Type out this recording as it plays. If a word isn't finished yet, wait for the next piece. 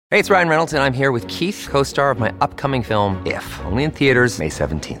Hey, it's Ryan Reynolds, and I'm here with Keith, co-star of my upcoming film, If, only in theaters May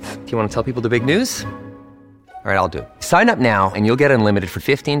 17th. Do you want to tell people the big news? All right, I'll do it. Sign up now and you'll get unlimited for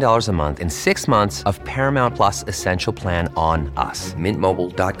 $15 a month and 6 months of Paramount Plus Essential Plan on us.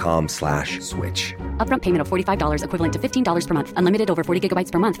 MintMobile.com/switch. Upfront payment of $45 equivalent to $15 per month. Unlimited over 40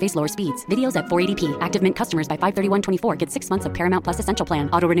 gigabytes per month. Face lower speeds. Videos at 480p. Active Mint customers by 531.24 get 6 months of Paramount Plus Essential Plan.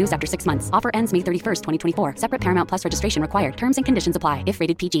 Auto renews after 6 months. Offer ends May 31st, 2024. Separate Paramount Plus registration required. Terms and conditions apply if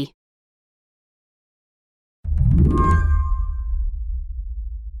rated PG.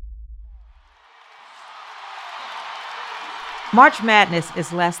 March Madness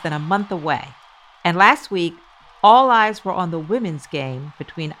is less than a month away, and last week, all eyes were on the women's game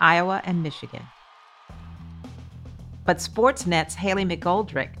between Iowa and Michigan. But Sportsnet's Haley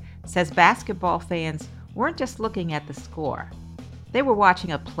McGoldrick says basketball fans weren't just looking at the score. They were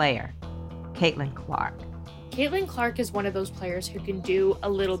watching a player, Caitlin Clark. Caitlin Clark is one of those players who can do a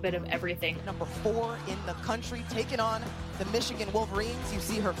little bit of everything. Number 4 in the country, taking on the Michigan Wolverines. You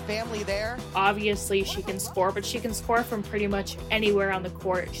see her family there. Obviously, she can score, but she can score from pretty much anywhere on the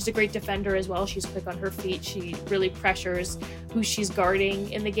court. She's a great defender as well. She's quick on her feet. She really pressures who she's guarding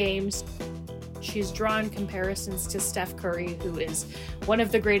in the games. She's drawn comparisons to Steph Curry, who is one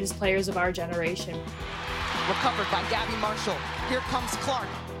of the greatest players of our generation. Recovered by Gabby Marshall. Here comes Clark.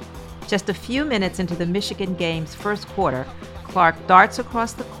 Just a few minutes into the Michigan game's first quarter, Clark darts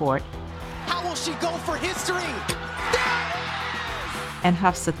across the court. How will she go for history? And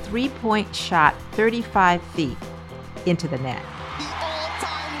huffs a three-point shot 35 feet into the net. The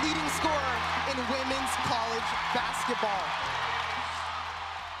all-time leading scorer in women's college basketball.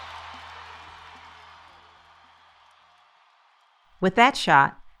 With that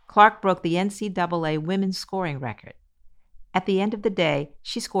shot, Clark broke the NCAA women's scoring record. At the end of the day,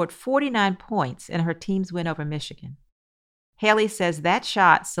 she scored 49 points in her team's win over Michigan. Haley says that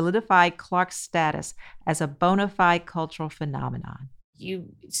shot solidified Clark's status as a bona fide cultural phenomenon. You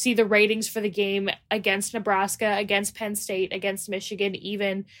see the ratings for the game against Nebraska, against Penn State, against Michigan,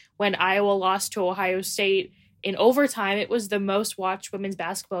 even when Iowa lost to Ohio State in overtime. It was the most watched women's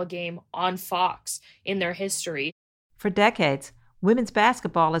basketball game on Fox in their history. For decades, women's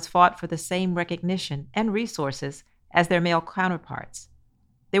basketball has fought for the same recognition and resources as their male counterparts.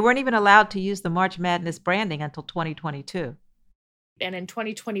 They weren't even allowed to use the March Madness branding until 2022. And in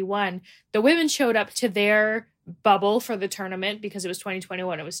 2021, the women showed up to their bubble for the tournament because it was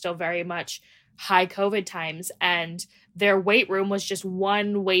 2021. It was still very much high COVID times. And their weight room was just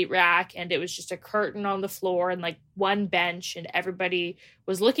one weight rack, and it was just a curtain on the floor and like one bench. And everybody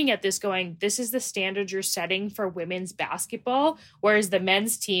was looking at this going, this is the standard you're setting for women's basketball. Whereas the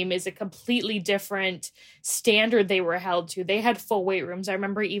men's team is a completely different standard they were held to. They had full weight rooms. I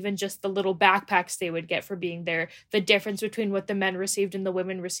remember even just the little backpacks they would get for being there. The difference between what the men received and the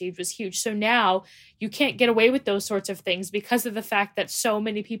women received was huge. So now you can't get away with those sorts of things because of the fact that so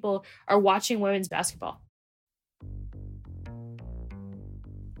many people are watching women's basketball.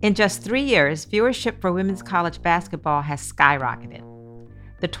 In just 3 years, viewership for women's college basketball has skyrocketed.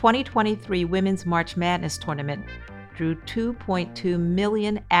 The 2023 Women's March Madness tournament drew 2.2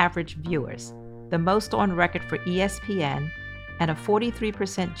 million average viewers, the most on record for ESPN, and a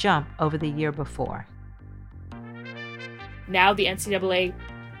 43% jump over the year before. Now the NCAA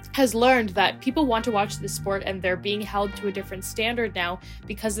has learned that people want to watch this sport, and they're being held to a different standard now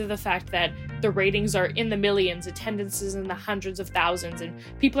because of the fact that the ratings are in the millions, attendance is in the hundreds of thousands, and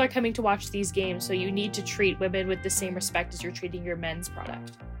people are coming to watch these games. So you need to treat women with the same respect as you're treating your men's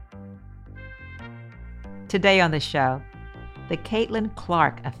product. Today on the show, the Caitlin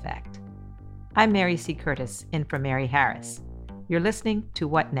Clark effect. I'm Mary C. Curtis, in for Mary Harris. You're listening to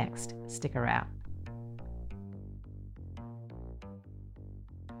What Next? Stick around.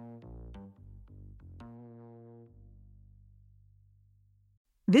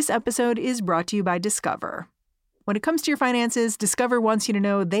 This episode is brought to you by Discover. When it comes to your finances, Discover wants you to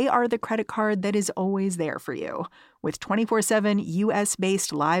know they are the credit card that is always there for you. With 24/7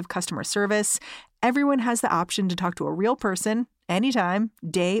 U.S.-based live customer service, everyone has the option to talk to a real person anytime,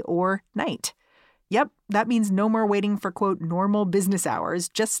 day or night. Yep, that means no more waiting for, quote, normal business hours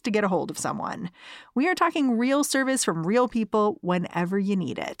just to get a hold of someone. We are talking real service from real people whenever you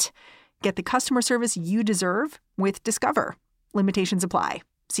need it. Get the customer service you deserve with Discover. Limitations apply.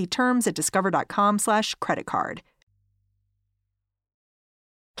 See terms at discover.com/creditcard.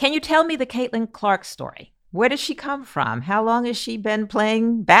 Can you tell me the Caitlin Clark story? Where did she come from? How long has she been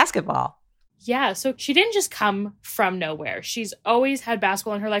playing basketball? Yeah, so she didn't just come from nowhere. She's always had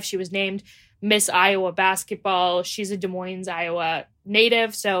basketball in her life. She was named Miss Iowa Basketball. She's a Des Moines, Iowa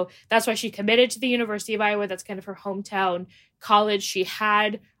native, so that's why she committed to the University of Iowa. That's kind of her hometown college. She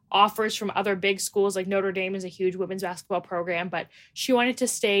had offers from other big schools. Like Notre Dame is a huge women's basketball program, but she wanted to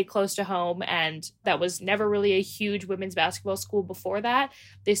stay close to home. And that was never really a huge women's basketball school before that.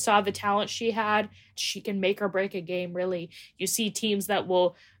 They saw the talent she had. She can make or break a game, really. You see teams that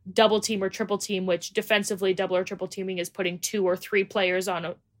will double team or triple team, which defensively double or triple teaming is putting 2 or 3 players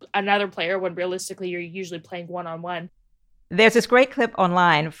on another player when realistically you're usually playing one-on-one. There's this great clip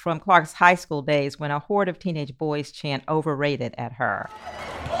online from Clark's high school days when a horde of teenage boys chant "overrated" at her.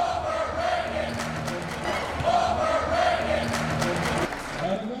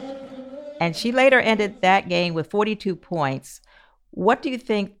 And she later ended that game with 42 points. What do you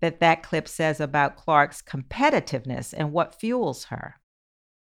think that clip says about Clark's competitiveness and what fuels her?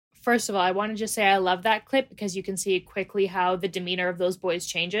 First of all, I want to just say I love that clip because you can see quickly how the demeanor of those boys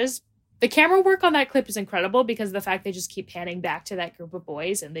changes. The camera work on that clip is incredible because of the fact they just keep panning back to that group of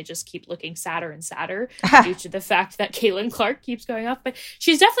boys and they just keep looking sadder and sadder due to the fact that Caitlin Clark keeps going off. But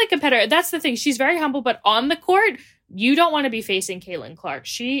she's definitely a competitor. That's the thing. She's very humble, but on the court, you don't want to be facing Caitlin Clark.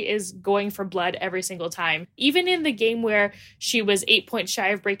 She is going for blood every single time. Even in the game where she was 8 points shy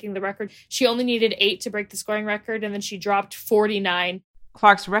of breaking the record, she only needed 8 to break the scoring record, and then she dropped 49.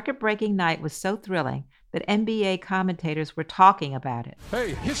 Clark's record-breaking night was so thrilling that NBA commentators were talking about it.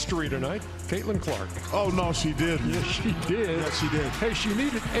 Hey, history tonight, Caitlin Clark. Oh, no, she didn't. Yes, she did. Yes, she did. Hey, she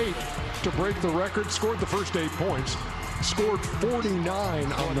needed 8 to break the record, scored the first 8 points, scored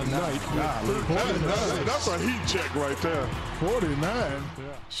 49 on the night. That's a heat check right there. 49. Yeah.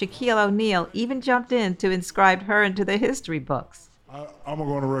 Shaquille O'Neal even jumped in to inscribe her into the history books. I'm going to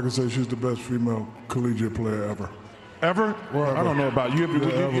go on the record and say she's the best female collegiate player ever. Ever? Well, I don't know about you.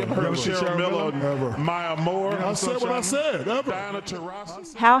 Have you heard of Cheryl Miller? Ever. Maya Moore? I said what I said. Ever. Diana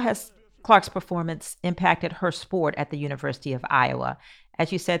Taurasi? How has Clark's performance impacted her sport at the University of Iowa?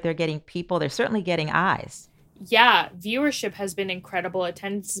 As you said, they're certainly getting eyes. Yeah, viewership has been incredible.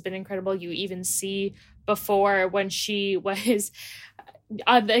 Attendance has been incredible. You even see before when she was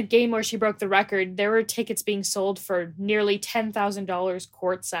on the game where she broke the record, there were tickets being sold for nearly $10,000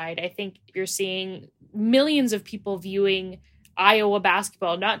 courtside. I think you're seeing millions of people viewing Iowa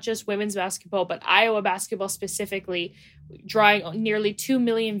basketball, not just women's basketball, but Iowa basketball specifically, drawing nearly 2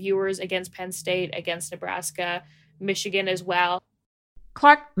 million viewers against Penn State, against Nebraska, Michigan as well.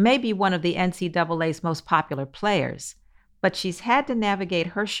 Clark may be one of the NCAA's most popular players, but she's had to navigate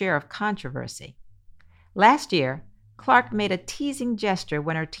her share of controversy. Last year, Clark made a teasing gesture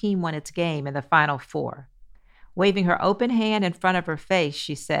when her team won its game in the Final Four. Waving her open hand in front of her face,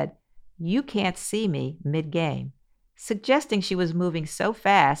 she said, "You can't see me mid-game," suggesting she was moving so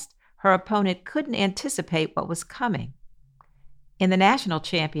fast her opponent couldn't anticipate what was coming. In the national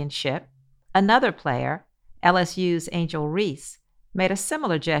championship, another player, LSU's Angel Reese, made a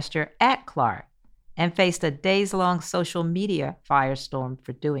similar gesture at Clark and faced a days-long social media firestorm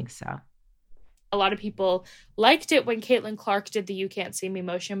for doing so. A lot of people liked it when Caitlin Clark did the "you can't see me"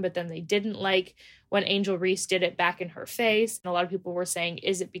 motion, but then they didn't like when Angel Reese did it back in her face. And a lot of people were saying,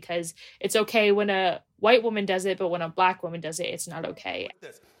 is it because it's okay when a white woman does it, but when a black woman does it, it's not okay?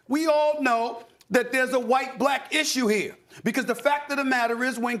 We all know that there's a white-black issue here because the fact of the matter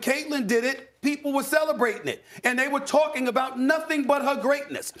is when Caitlin did it, people were celebrating it, and they were talking about nothing but her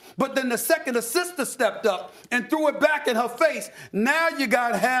greatness. But then the second a sister stepped up and threw it back in her face, now you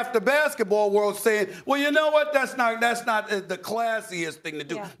got half the basketball world saying, well, you know what, that's not the classiest thing to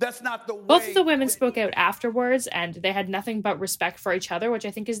do. Yeah. That's not the way. Both of the women spoke out afterwards, and they had nothing but respect for each other, which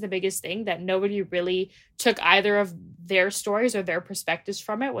I think is the biggest thing, that nobody really took either of their stories or their perspectives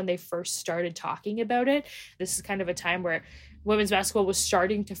from it when they first started talking about it. This is kind of a time where women's basketball was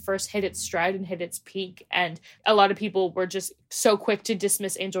starting to first hit its stride and hit its peak. And a lot of people were just so quick to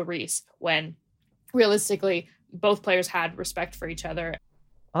dismiss Angel Reese when realistically both players had respect for each other.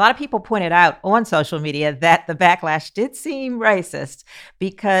 A lot of people pointed out on social media that the backlash did seem racist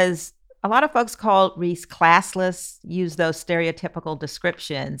because a lot of folks called Reese classless, used those stereotypical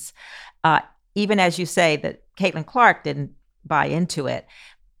descriptions, even as you say that Caitlin Clark didn't buy into it.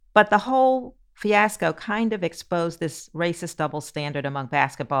 But the whole fiasco kind of exposed this racist double standard among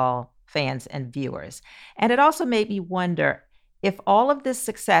basketball fans and viewers. And it also made me wonder if all of this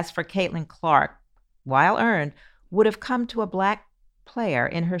success for Caitlin Clark, while earned, would have come to a black player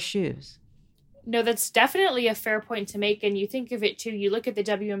in her shoes. No, that's definitely a fair point to make. And you think of it too, you look at the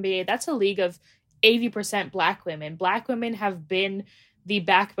WNBA, that's a league of 80% black women. Black women have been the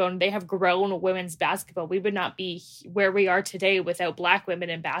backbone. They have grown women's basketball. We would not be where we are today without black women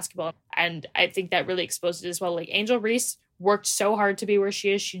in basketball. And I think that really exposed it as well. Like Angel Reese worked so hard to be where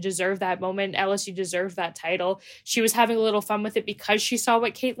she is. She deserved that moment. LSU deserved that title. She was having a little fun with it because she saw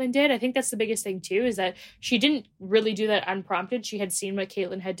what Caitlin did. I think that's the biggest thing too, is that she didn't really do that unprompted. She had seen what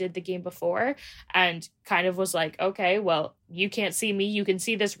Caitlin had did the game before and kind of was like, okay, well, you can't see me. You can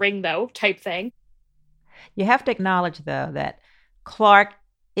see this ring though, type thing. You have to acknowledge, though, that Clark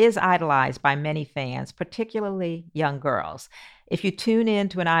is idolized by many fans, particularly young girls. If you tune in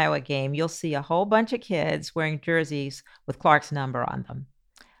to an Iowa game, you'll see a whole bunch of kids wearing jerseys with Clark's number on them.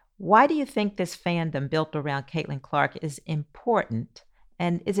 Why do you think this fandom built around Caitlin Clark is important?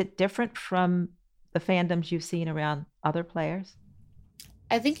 And is it different from the fandoms you've seen around other players?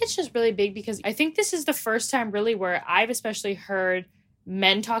 I think it's just really big because I think this is the first time really where I've especially heard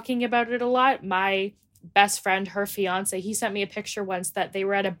men talking about it a lot. My best friend, her fiance, he sent me a picture once that they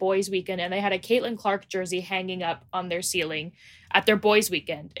were at a boys' weekend and they had a Caitlin Clark jersey hanging up on their ceiling at their boys'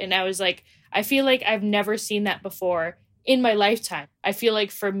 weekend. And I was like, I feel like I've never seen that before in my lifetime. I feel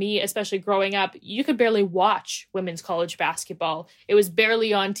like for me, especially growing up, you could barely watch women's college basketball. It was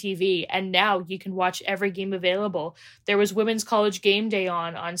barely on TV. And now you can watch every game available. There was women's college game day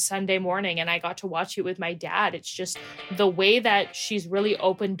on Sunday morning, and I got to watch it with my dad. It's just the way that she's really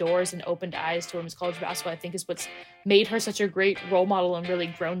opened doors and opened eyes to women's college basketball, I think is what's made her such a great role model and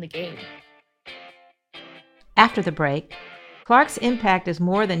really grown the game. After the break, Clark's impact is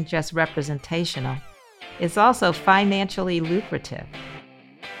more than just representational. It's also financially lucrative.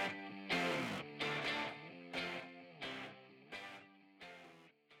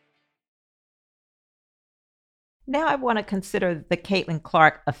 Now I want to consider the Caitlin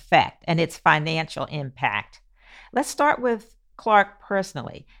Clark effect and its financial impact. Let's start with Clark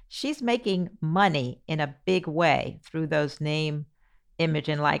personally. She's making money in a big way through those name, image,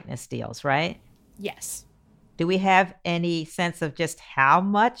 and likeness deals, right? Yes. Do we have any sense of just how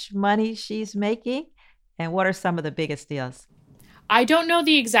much money she's making? And what are some of the biggest deals? I don't know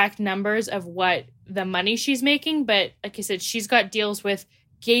the exact numbers of what the money she's making, but like I said, she's got deals with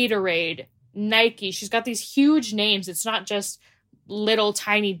Gatorade, Nike. She's got these huge names. It's not just little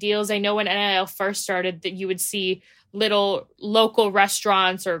tiny deals. I know when NIL first started that you would see little local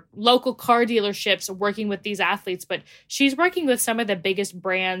restaurants or local car dealerships working with these athletes, but she's working with some of the biggest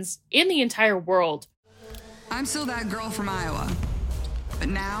brands in the entire world. I'm still that girl from Iowa, but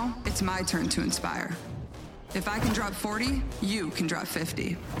now it's my turn to inspire. If I can drop 40, you can drop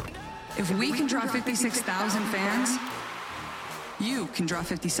 50. If we can draw 56,000 fans, you can draw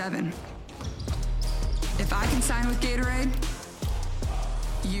 57. If I can sign with Gatorade,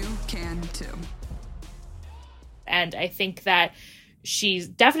 you can too. And I think that she's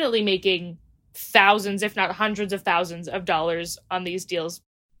definitely making thousands, if not hundreds of thousands of dollars on these deals.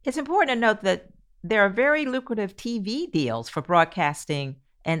 It's important to note that there are very lucrative TV deals for broadcasting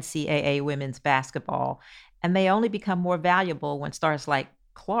NCAA women's basketball, and they only become more valuable when stars like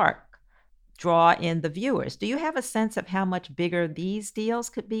Clark draw in the viewers. Do you have a sense of how much bigger these deals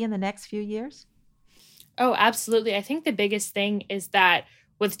could be in the next few years? Oh, absolutely. I think the biggest thing is that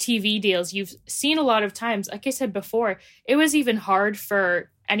with TV deals, you've seen a lot of times, like I said before, it was even hard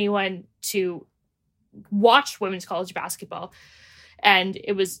for anyone to watch women's college basketball. And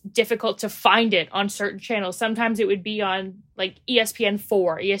it was difficult to find it on certain channels. Sometimes it would be on like ESPN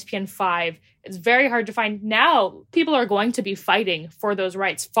 4, ESPN 5. It's very hard to find. Now, people are going to be fighting for those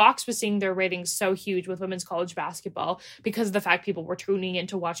rights. Fox was seeing their ratings so huge with women's college basketball because of the fact people were tuning in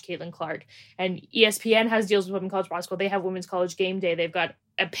to watch Caitlin Clark. And ESPN has deals with women's college basketball. They have women's college game day. They've got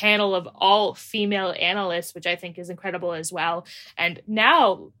a panel of all female analysts, which I think is incredible as well. And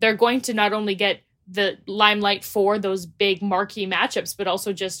now they're going to not only get the limelight for those big marquee matchups, but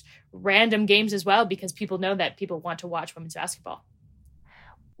also just random games as well, because people know that people want to watch women's basketball.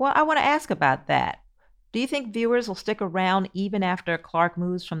 Well, I want to ask about that. Do you think viewers will stick around even after Clark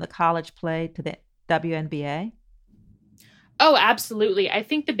moves from the college play to the WNBA? Oh, absolutely. I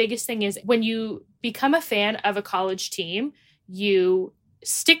think the biggest thing is when you become a fan of a college team, you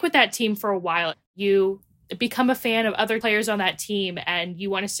stick with that team for a while. You become a fan of other players on that team and you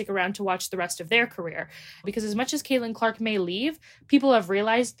want to stick around to watch the rest of their career. Because as much as Caitlin Clark may leave, people have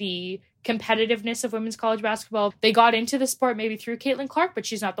realized the competitiveness of women's college basketball. They got into the sport maybe through Caitlin Clark, but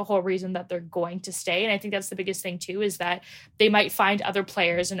she's not the whole reason that they're going to stay. And I think that's the biggest thing too, is that they might find other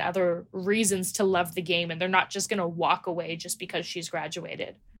players and other reasons to love the game. And they're not just going to walk away just because she's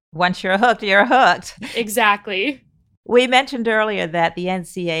graduated. Once you're hooked, you're hooked. Exactly. We mentioned earlier that the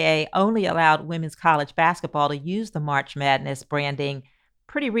NCAA only allowed women's college basketball to use the March Madness branding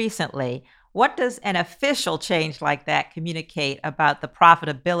pretty recently. What does an official change like that communicate about the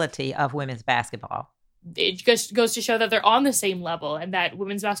profitability of women's basketball? it just goes to show that they're on the same level and that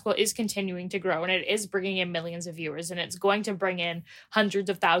women's basketball is continuing to grow and it is bringing in millions of viewers and it's going to bring in hundreds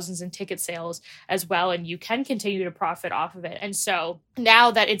of thousands in ticket sales as well. And you can continue to profit off of it. And so now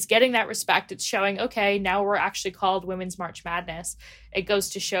that it's getting that respect, it's showing, okay, now we're actually called Women's March Madness. It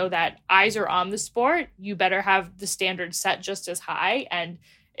goes to show that eyes are on the sport. You better have the standard set just as high, and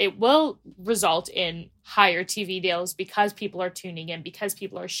it will result in higher TV deals because people are tuning in, because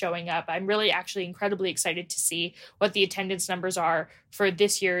people are showing up. I'm really actually incredibly excited to see what the attendance numbers are for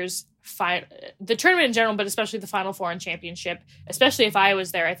this year's the tournament in general, but especially the Final Four and championship. Especially if I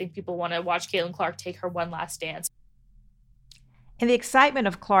was there, I think people want to watch Caitlin Clark take her one last dance. In the excitement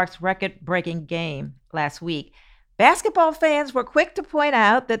of Clark's record-breaking game last week, basketball fans were quick to point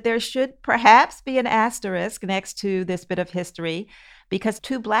out that there should perhaps be an asterisk next to this bit of history because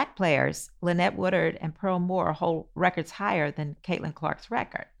two Black players, Lynette Woodard and Pearl Moore, hold records higher than Caitlin Clark's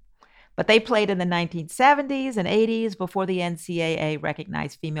record. But they played in the 1970s and 80s before the NCAA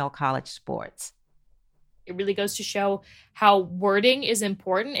recognized female college sports. It really goes to show how wording is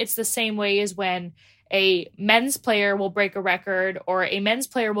important. It's the same way as when a men's player will break a record or a men's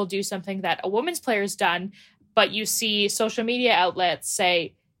player will do something that a women's player's done, but you see social media outlets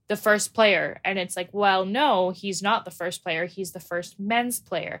say the first player, and it's like, well, no, he's not the first player. He's the first men's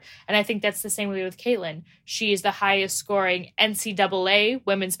player. And I think that's the same way with Caitlin. She is the highest scoring NCAA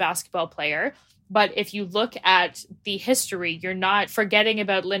women's basketball player. But if you look at the history, you're not forgetting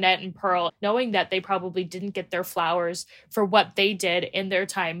about Lynette and Pearl, knowing that they probably didn't get their flowers for what they did in their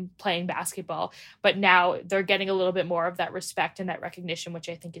time playing basketball. But now they're getting a little bit more of that respect and that recognition, which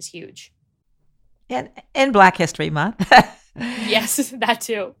I think is huge. And in Black History Month. Yes, that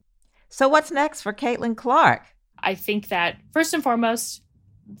too. So what's next for Caitlin Clark? I think that first and foremost,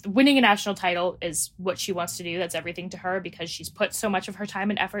 winning a national title is what she wants to do. That's everything to her because she's put so much of her time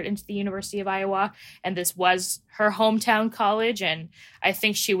and effort into the University of Iowa. And this was her hometown college. And I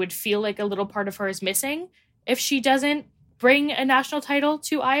think she would feel like a little part of her is missing if she doesn't bring a national title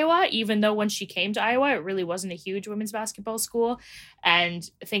to Iowa, even though when she came to Iowa, it really wasn't a huge women's basketball school. And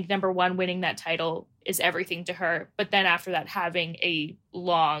I think number one, winning that title is everything to her. But then after that, having a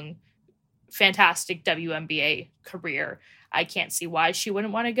long, fantastic WNBA career. I can't see why she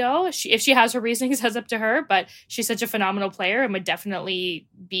wouldn't want to go. If she has her reasonings, that's up to her, but she's such a phenomenal player and would definitely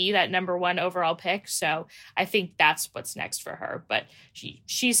be that number one overall pick. So I think that's what's next for her. But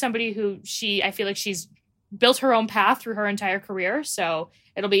she's somebody who I feel like she's built her own path through her entire career. So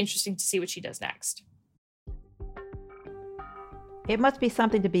it'll be interesting to see what she does next. It must be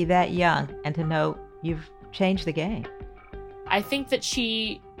something to be that young and to know you've changed the game. I think that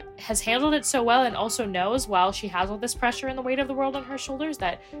she has handled it so well and also knows while she has all this pressure and the weight of the world on her shoulders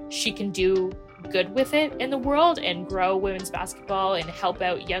that she can do good with it in the world and grow women's basketball and help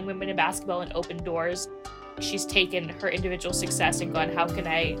out young women in basketball and open doors. She's taken her individual success and gone, how can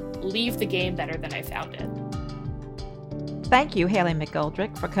I leave the game better than I found it? Thank you, Haley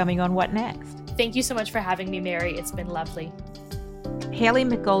McGoldrick, for coming on What Next? Thank you so much for having me, Mary. It's been lovely. Haley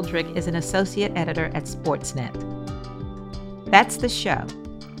McGoldrick is an associate editor at Sportsnet. That's the show.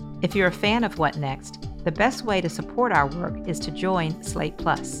 If you're a fan of What Next, the best way to support our work is to join Slate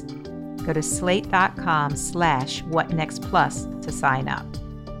Plus. Go to slate.com/whatnextplus to sign up.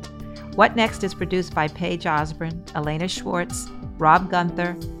 What Next is produced by Paige Osborne, Elena Schwartz, Rob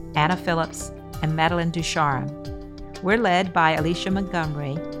Gunther, Anna Phillips, and Madeline Ducharme. We're led by Alicia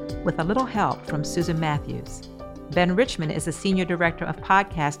Montgomery with a little help from Susan Matthews. Ben Richmond is the Senior Director of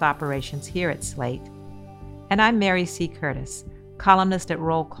Podcast Operations here at Slate. And I'm Mary C. Curtis, columnist at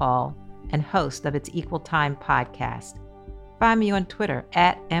Roll Call and host of its Equal Time podcast. Find me on Twitter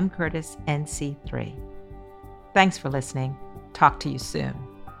 @mcurtisnc3. Thanks for listening. Talk to you soon.